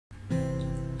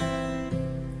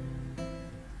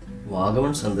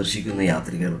വാഗമൺ സന്ദർശിക്കുന്ന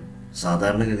യാത്രികർ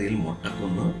സാധാരണഗതിയിൽ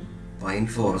Mottakunnu, pine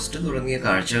forest തുടങ്ങിയ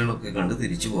കാഴ്ചകളൊക്കെ കണ്ട്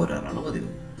തിരിച്ചു പോരാറാണ്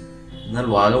പതിവ്. എന്നാൽ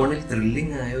വാഗമണിൽ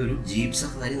ത്രില്ലിംഗ് ആയ ഒരു ജീപ്പ്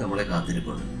സഫാരി നമ്മളെ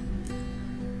കാത്തിരിപ്പുണ്ട്.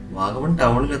 വാഗമൺ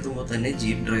ടൗണിലെത്തുമ്പോൾ തന്നെ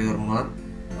ജീപ്പ് ഡ്രൈവർമാർ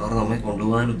അവർ നമ്മെ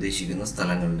കൊണ്ടുപോകാൻ ഉദ്ദേശിക്കുന്ന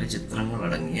സ്ഥലങ്ങളുടെ ചിത്രങ്ങൾ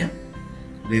അടങ്ങിയ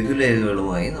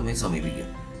ലഘുലേഖകളുമായി നമ്മെ സമീപിക്കും.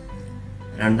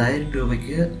 2000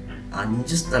 രൂപയ്ക്ക്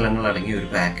 5 സ്ഥലങ്ങൾ അടങ്ങിയ ഒരു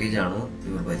പാക്കേജാണ്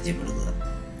ഇവർ പരിചയപ്പെടുത്തുക.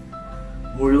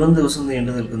 മുഴുവൻ ദിവസം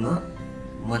നീണ്ടു നിൽക്കുന്ന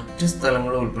മറ്റ്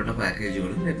സ്ഥലങ്ങൾ ഉൾപ്പെട്ട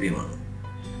പാക്കേജുകളും ലഭ്യമാണ്.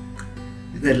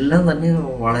 ഇതെല്ലാം തന്നെ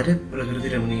വളരെ പ്രകൃതി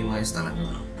രമണീയമായ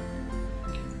സ്ഥലങ്ങളാണ്.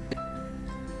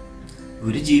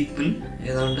 ഒരു ജീപ്പിൽ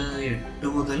ഏതാണ്ട്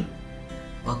 8 മുതൽ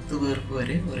 10 പേർക്ക്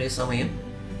വരെ ഒരേ സമയം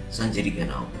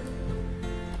സഞ്ചരിക്കാനാവും.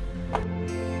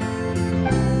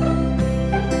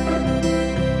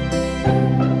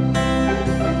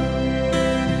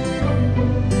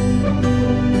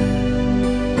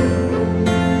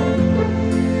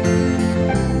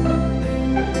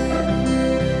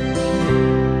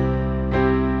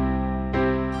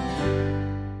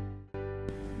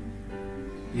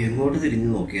 എങ്ങോട്ട് തിരിഞ്ഞു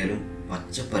നോക്കിയാലും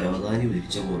പച്ച പരവതാനി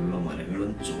വിരിച്ച പോലുള്ള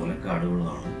മലകളും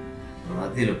ചോലക്കാടുകളുമാണ്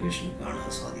ആദ്യ ലൊക്കേഷനിൽ കാണാൻ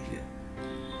സാധിക്കുക.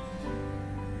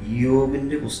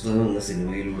 ഇയോബിന്റെ പുസ്തകം എന്ന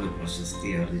സിനിമയിലൂടെ പ്രശസ്തി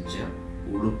ആർജിച്ച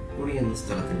ഉടുപ്പുണി എന്ന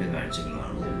സ്ഥലത്തിന്റെ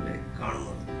കാഴ്ചകളാണ് ഇവിടെ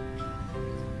കാണുന്നത്.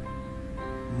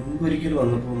 മുൻപൊരിക്കൽ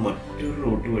വന്നപ്പോൾ മറ്റൊരു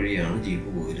റൂട്ട് വഴിയാണ്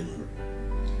ജീപ്പ് പോയിരുന്നത്.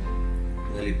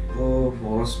 എന്നാൽ ഇപ്പോൾ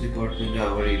ഫോറസ്റ്റ് ഡിപ്പാർട്ട്മെന്റ് ആ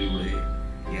വഴിയിലൂടെ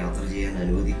യാത്ര ചെയ്യാൻ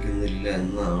അനുവദിക്കുന്നില്ല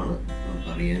എന്നാണ്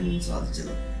നമുക്കറിയാൻ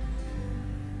സാധിച്ചത്.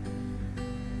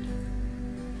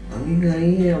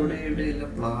 അങ്ങനെയായി അവിടെ ഇവിടെയെല്ലാം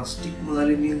പ്ലാസ്റ്റിക്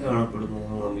മാലിന്യം കാണപ്പെടുന്നത്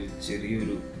നമ്മിൽ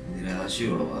ചെറിയൊരു നിരാശ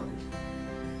ഉളവാക്കും.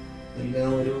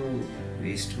 എല്ലാം ഒരു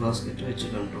വേസ്റ്റ് ബാസ്ക്കറ്റ് വെച്ച്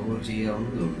കൺട്രോൾ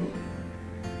ചെയ്യാവുന്നതേ ഉള്ളൂ.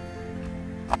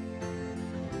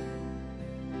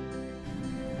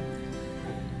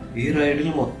 ഈ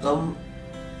റൈഡിൽ മൊത്തം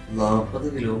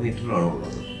 40 കിലോമീറ്ററാണ്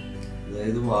ഉള്ളത്.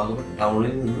 അതായത് വാഗമൺ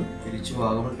ടൗണിൽ നിന്ന് തിരിച്ച്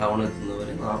വാഗമൺ ടൗൺ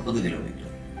എത്തുന്നവരെ 40 കിലോമീറ്റർ.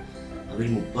 അതിൽ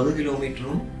 30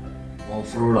 കിലോമീറ്ററും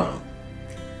ഓഫ് റോഡാണ്.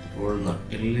 അപ്പോൾ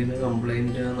നട്ടെല്ലിന്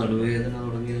കംപ്ലൈൻറ്റ്, നടുവേദന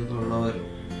തുടങ്ങിയതൊക്കെ ഉള്ളവർ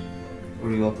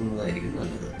ഒഴിവാക്കുന്നതായിരിക്കും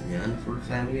നല്ലത്. ഞാൻ ഫുൾ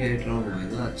ഫാമിലി ആയിട്ടാണ്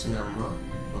പോയത്. അച്ഛൻ, അമ്മ,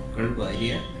 മക്കൾ,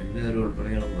 ഭാര്യ എല്ലാവരും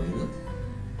ഉൾപ്പെടെയാണ് പോയത്.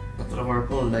 അത്ര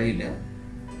കുഴപ്പമുണ്ടായില്ല.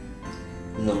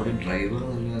 നമ്മുടെ ഡ്രൈവർ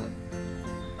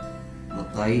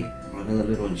മത്തായി വളരെ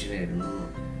നല്ലൊരു മനുഷ്യനായിരുന്നു.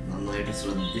 നന്നായിട്ട്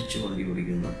ശ്രദ്ധിച്ച് വണ്ടി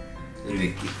ഓടിക്കുന്ന ഒരു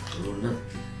വ്യക്തി. അതുകൊണ്ട്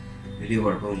വലിയ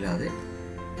കുഴപ്പമില്ലാതെ,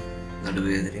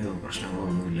 നടുവേദനയോ പ്രശ്നങ്ങളോ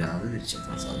ഒന്നുമില്ലാതെ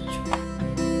തിരിച്ചെത്താൻ സാധിച്ചു.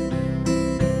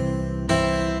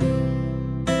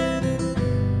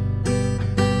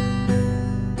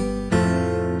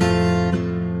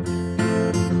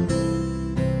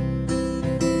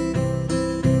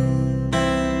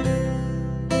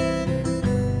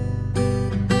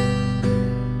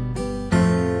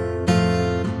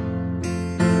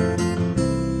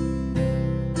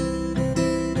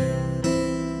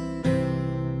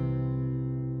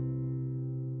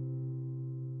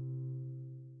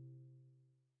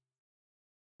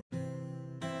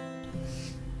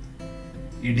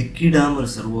 ഇടുക്കി ഡാം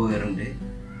റിസർവോയറിൻ്റെ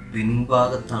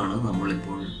പിൻഭാഗത്താണ്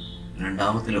നമ്മളിപ്പോൾ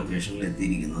രണ്ടാമത്തെ ലൊക്കേഷനിൽ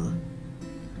എത്തിയിരിക്കുന്നത്.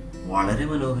 വളരെ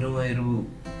മനോഹരമായൊരു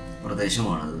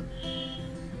പ്രദേശമാണിത്.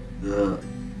 ഇത്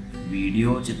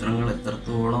വീഡിയോ ചിത്രങ്ങൾ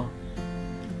എത്രത്തോളം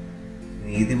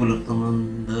നീതി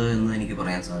പുലർത്തുന്നുണ്ട് എന്ന് എനിക്ക്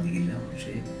പറയാൻ സാധിക്കില്ല.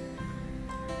 പക്ഷേ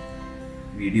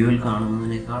വീഡിയോയിൽ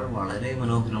കാണുന്നതിനേക്കാൾ വളരെ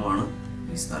മനോഹരമാണ്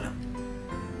ഈ സ്ഥലം.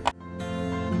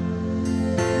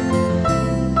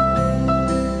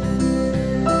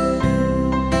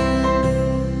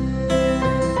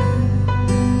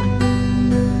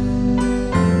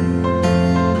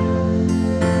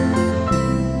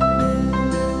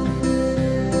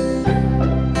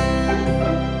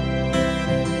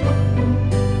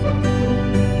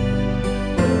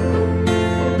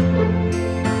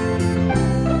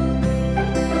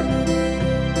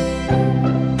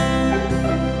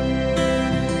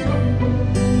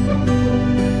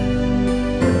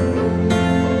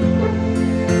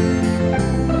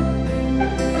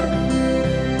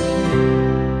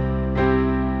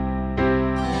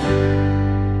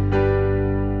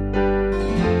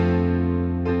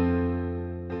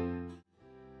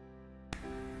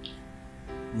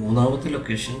 മൂന്നാമത്തെ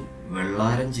ലൊക്കേഷൻ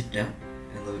വെള്ളാരഞ്ചിറ്റ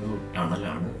എന്നൊരു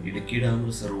ടണലാണ്. ഇടുക്കി ഡാം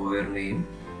റിസർവോയറിനെയും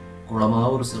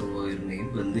കുളമാവ് റിസർവോയറിനെയും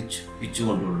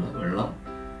ബന്ധിപ്പിച്ചുകൊണ്ടുള്ള വെള്ളം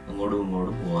അങ്ങോട്ടും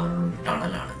ഇങ്ങോട്ടും പോകാനുള്ള ഒരു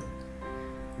ടണലാണിത്.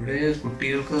 ഇവിടെ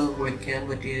കുട്ടികൾക്ക് കുളിക്കാൻ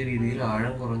പറ്റിയ രീതിയിൽ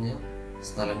ആഴം കുറഞ്ഞ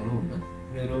സ്ഥലങ്ങളുമുണ്ട്.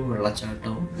 പിന്നെ ഒരു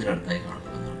വെള്ളച്ചാട്ടവും ഇതിനടുത്തായി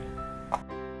കാണപ്പെടുന്നുണ്ട്.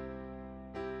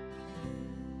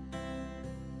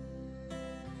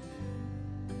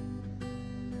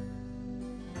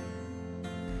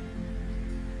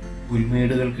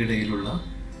 പുൽമേടുകൾക്കിടയിലുള്ള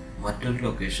മറ്റൊരു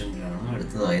ലൊക്കേഷനിലാണ്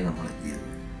അടുത്തതായി നമ്മൾ എത്തിയത്.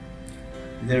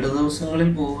 ഇതിട ദിവസങ്ങളിൽ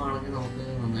പോവുകയാണെങ്കിൽ നമുക്ക്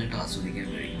നന്നായിട്ട് ആസ്വദിക്കാൻ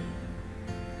കഴിയും.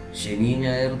 ശനി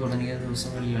ഞായർ തുടങ്ങിയ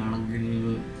ദിവസങ്ങളിലാണെങ്കിൽ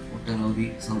ഒട്ടനവധി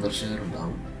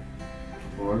സന്ദർശകരുണ്ടാവും.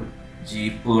 അപ്പോൾ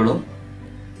ജീപ്പുകളും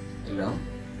എല്ലാം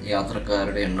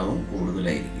യാത്രക്കാരുടെ എണ്ണവും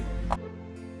കൂടുതലായിരിക്കും.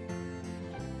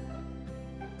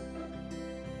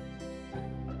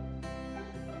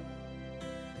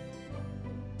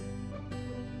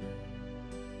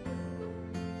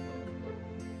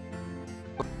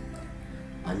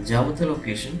 അഞ്ചാമത്തെ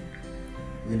ലൊക്കേഷൻ,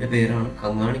 ഇതിൻ്റെ പേരാണ്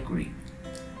കങ്ങാണിക്കുഴി.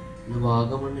 ഇത്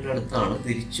വാഗമണ്ണിനടുത്താണ്.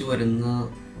 തിരിച്ചു വരുന്ന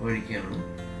വഴിക്കാണ്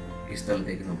ഈ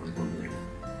സ്ഥലത്തേക്ക് നമ്മൾ കൊണ്ടുവരുന്നത്.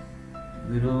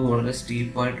 ഇതൊരു വളരെ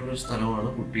സ്റ്റീപ്പായിട്ടുള്ളൊരു സ്ഥലമാണ്.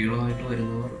 കുട്ടികളുമായിട്ട്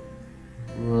വരുന്നവർ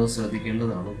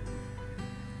ശ്രദ്ധിക്കേണ്ടതാണ്.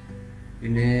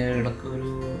 പിന്നെ ഇടയ്ക്ക്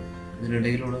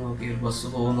ഇതിനിടയിലൂടെ നോക്കി ഒരു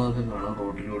ബസ് പോകുന്നതൊക്കെ കാണാം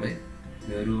റോഡിലൂടെ.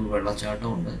 ഒരു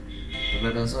വെള്ളച്ചാട്ടമുണ്ട്.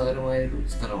 വളരെ രസകരമായൊരു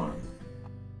സ്ഥലമാണ്.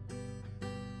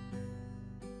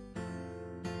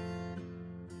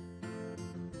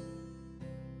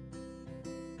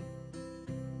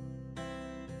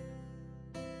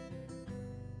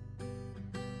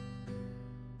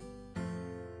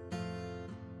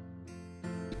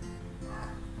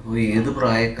 അപ്പോൾ ഏത്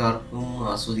പ്രായക്കാർക്കും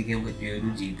ആസ്വദിക്കാൻ പറ്റിയ ഒരു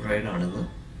ജീപ്പ് റൈഡാണിത്.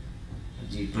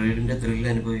 ജീപ്പ് റൈഡിൻ്റെ ത്രില്ല്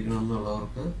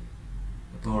അനുഭവിക്കണമെന്നുള്ളവർക്ക്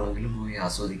എപ്പോൾ വേണമെങ്കിലും പോയി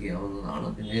ആസ്വദിക്കാവുന്നതാണ്.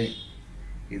 പിന്നെ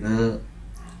ഇത്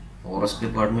ഫോറസ്റ്റ്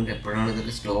ഡിപ്പാർട്ട്മെൻറ്റ് എപ്പോഴാണ്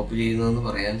ഇതൊക്കെ സ്റ്റോപ്പ് ചെയ്യുന്നതെന്ന്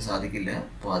പറയാൻ സാധിക്കില്ല.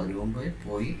 അപ്പോൾ അതിനു മുമ്പ്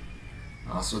പോയി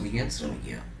ആസ്വദിക്കാൻ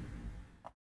ശ്രമിക്കുക.